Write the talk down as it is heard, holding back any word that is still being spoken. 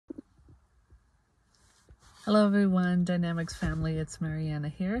Hello everyone, Dynamics family, it's Mariana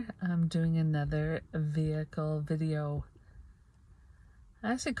here. I'm doing another vehicle video.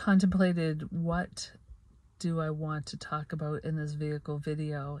 I actually contemplated what do I want to talk about in this vehicle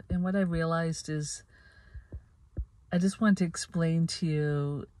video, and what I realized is I just want to explain to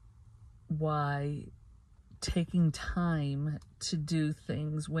you why taking time to do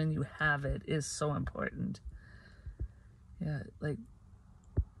things when you have it is so important. Yeah, like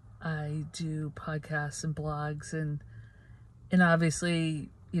I do podcasts and blogs and obviously,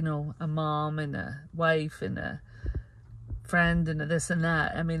 you know, a mom and a wife and a friend and a this and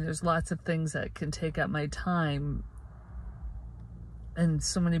that. I mean, there's lots of things that can take up my time. And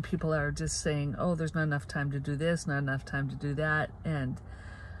so many people are just saying, oh, there's not enough time to do this, not enough time to do that. And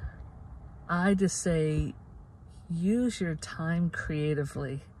I just say, use your time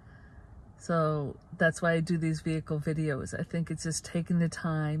creatively. So that's why I do these vehicle videos. I think it's just taking the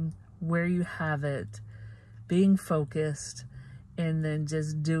time where you have it, being focused, and then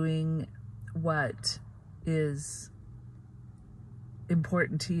just doing what is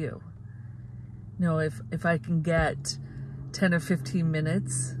important to you. You know, if I can get 10 or 15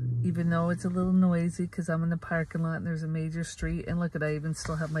 minutes, even though it's a little noisy because I'm in the parking lot and there's a major street, and look at, I even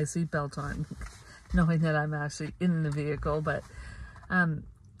still have my seatbelt on, knowing that I'm actually in the vehicle, but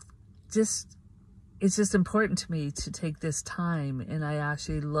it's just important to me to take this time, and I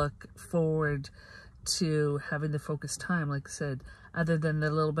actually look forward to having the focused time. Like I said, other than the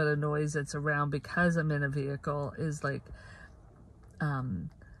little bit of noise that's around because I'm in a vehicle, is like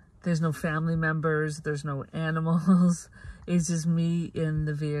there's no family members, there's no animals, it's just me in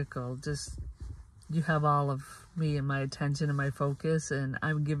the vehicle. Just, you have all of me and my attention and my focus, and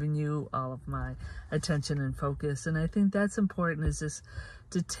I'm giving you all of my attention and focus. And I think that's important, is just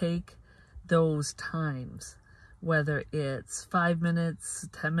to take those times, whether it's 5 minutes,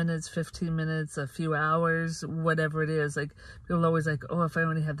 10 minutes, 15 minutes, a few hours, whatever it is. Like, people are always like, oh, if I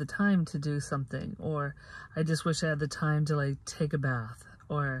only had the time to do something, or I just wish I had the time to like take a bath,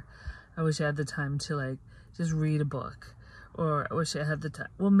 or I wish I had the time to like just read a book, or I wish I had the time.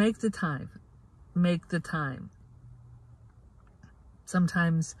 Well, make the time. Make the time.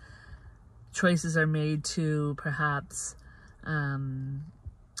 Sometimes choices are made to perhaps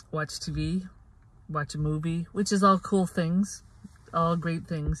watch TV, watch a movie, which is all cool things, all great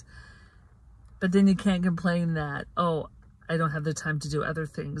things. But then you can't complain that, oh, I don't have the time to do other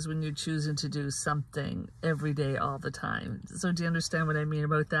things, when you're choosing to do something every day, all the time. So do you understand what I mean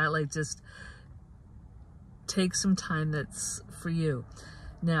about that? Like, just take some time that's for you.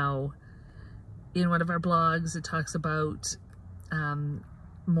 Now, in one of our blogs, it talks about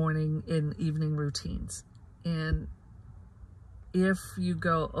morning and evening routines. And if you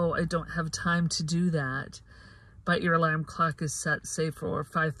go, oh, I don't have time to do that, but your alarm clock is set, say, for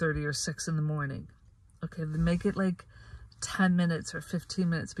 5:30 or 6 in the morning. Okay, then make it like 10 minutes or 15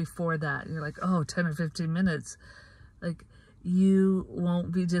 minutes before that. And you're like, oh, 10 or 15 minutes. Like, you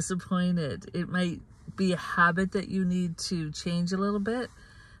won't be disappointed. It might be a habit that you need to change a little bit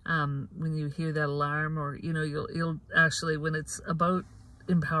when you hear that alarm, or, you know, you'll actually, when it's about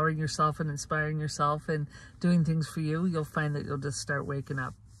empowering yourself and inspiring yourself and doing things for you, you'll find that you'll just start waking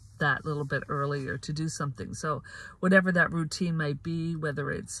up that little bit earlier to do something. So whatever that routine might be,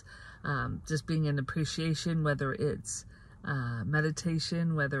 whether it's just being in appreciation, whether it's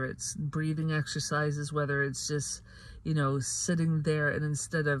meditation, whether it's breathing exercises, whether it's just, you know, sitting there and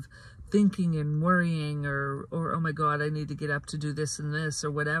instead of thinking and worrying, or oh my God, I need to get up to do this and this,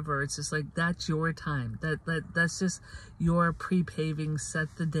 or whatever. It's just like, that's your time. That's just your pre-paving,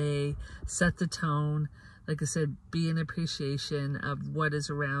 set the day, set the tone. Like I said, be in appreciation of what is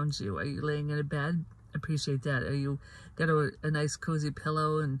around you. Are you laying in a bed? Appreciate that. Are you got a nice cozy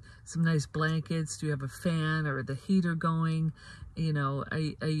pillow and some nice blankets? Do you have a fan or the heater going? You know,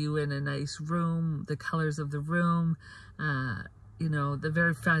 are you in a nice room? The colors of the room, you know, the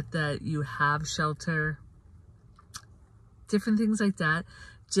very fact that you have shelter, different things like that,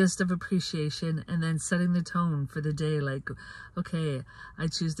 just of appreciation, and then setting the tone for the day. Like, okay, I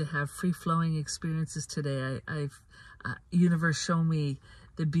choose to have free-flowing experiences today. Universe, show me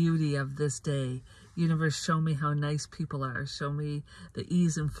the beauty of this day. Universe, show me how nice people are. Show me the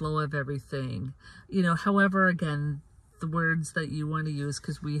ease and flow of everything. You know, however, again, the words that you want to use,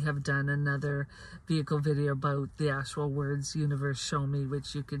 because we have done another vehicle video about the actual words, universe, show me,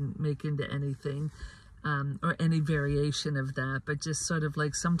 which you can make into anything, or any variation of that. But just sort of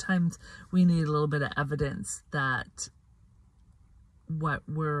like, sometimes we need a little bit of evidence that what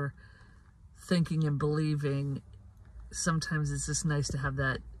we're thinking and believing, sometimes it's just nice to have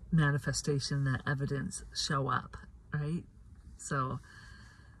that manifestation, that evidence show up, right? So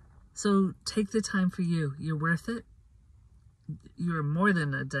So take the time for you. You're worth it. You're more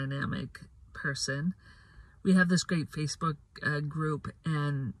than a dynamic person. We have this great Facebook group,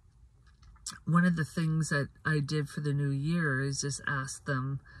 and one of the things that I did for the new year is just ask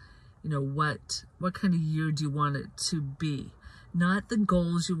them, you know, what kind of year do you want it to be? Not the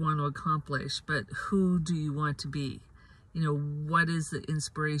goals you want to accomplish, but who do you want to be? You know, what is the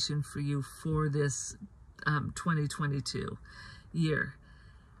inspiration for you for this 2022 year?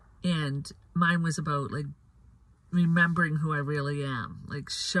 And mine was about like remembering who I really am, like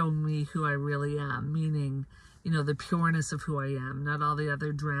show me who I really am, meaning, you know, the pureness of who I am, not all the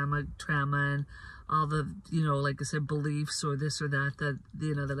other trauma and all the, you know, like I said, beliefs or this or that,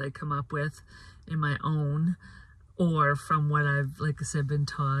 you know, that I come up with in my own, or from what I've, like I said, been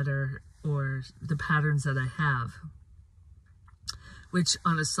taught, or the patterns that I have. Which,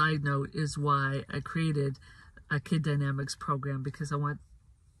 on a side note, is why I created a Kid Dynamics program, because I want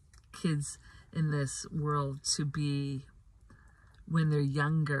kids in this world to be, when they're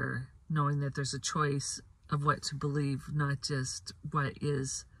younger, knowing that there's a choice of what to believe, not just what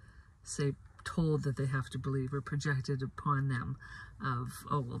is, say, told that they have to believe or projected upon them of,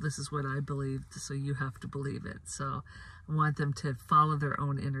 oh, well, this is what I believe, so you have to believe it. So I want them to follow their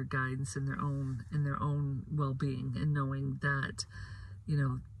own inner guidance and their own well-being, and knowing that, you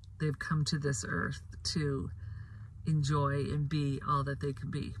know, they've come to this earth to enjoy and be all that they can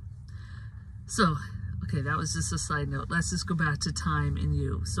be. So, okay, that was just a side note. Let's just go back to time and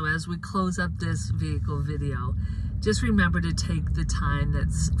you. So as we close up this vehicle video, just remember to take the time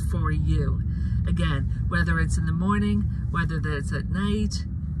that's for you. Again, whether it's in the morning, whether it's at night,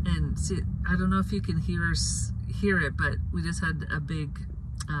 and see, I don't know if you can hear it, but we just had a big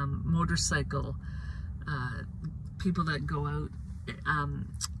motorcycle, people that go out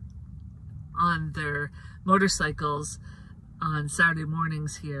on their motorcycles on Saturday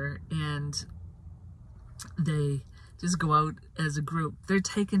mornings here, and they just go out as a group. They're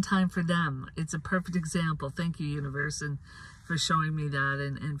taking time for them. It's a perfect example. Thank you, universe, and for showing me that,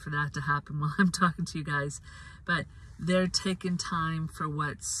 and for that to happen while I'm talking to you guys. But they're taking time for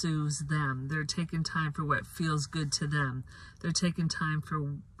what soothes them. They're taking time for what feels good to them. They're taking time for,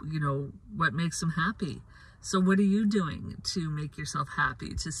 you know, what makes them happy. So what are you doing to make yourself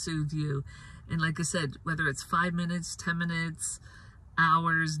happy, to soothe you? And like I said, whether it's 5 minutes, 10 minutes,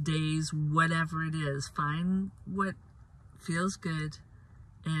 hours, days, whatever it is, find what feels good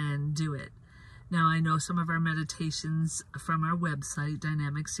and do it. Now, I know some of our meditations from our website,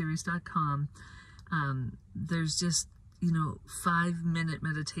 dynamicseries.com, there's just, you know, 5-minute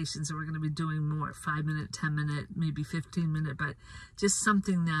meditations that we're going to be doing more, 5-minute, 10-minute, maybe 15-minute, but just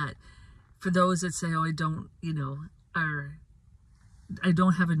something that, for those that say, oh, I don't, you know, I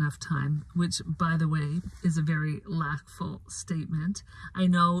don't have enough time, which, by the way, is a very lackful statement. I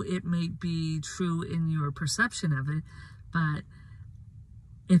know it may be true in your perception of it, but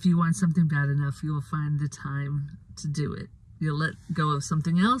if you want something bad enough, you will find the time to do it. You'll let go of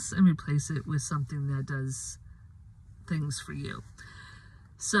something else and replace it with something that does things for you.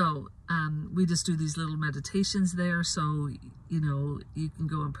 So we just do these little meditations there, so, you know, you can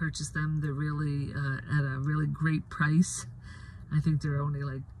go and purchase them. They're really at a really great price. I think they're only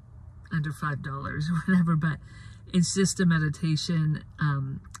like under $5 or whatever, but it's just a meditation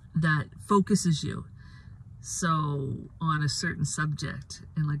that focuses you so on a certain subject.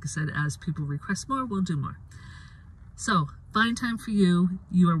 And like I said, as people request more, we'll do more. So find time for you.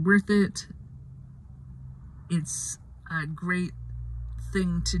 You are worth it. It's a great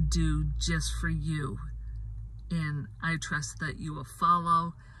thing to do just for you. And I trust that you will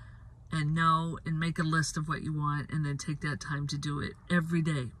follow and know and make a list of what you want, and then take that time to do it every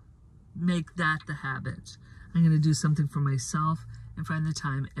day. Make that the habit. I'm going to do something for myself and find the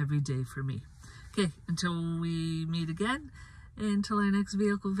time every day for me. Okay, until we meet again, until our next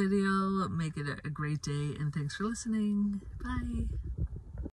vehicle video, make it a great day, and thanks for listening. Bye.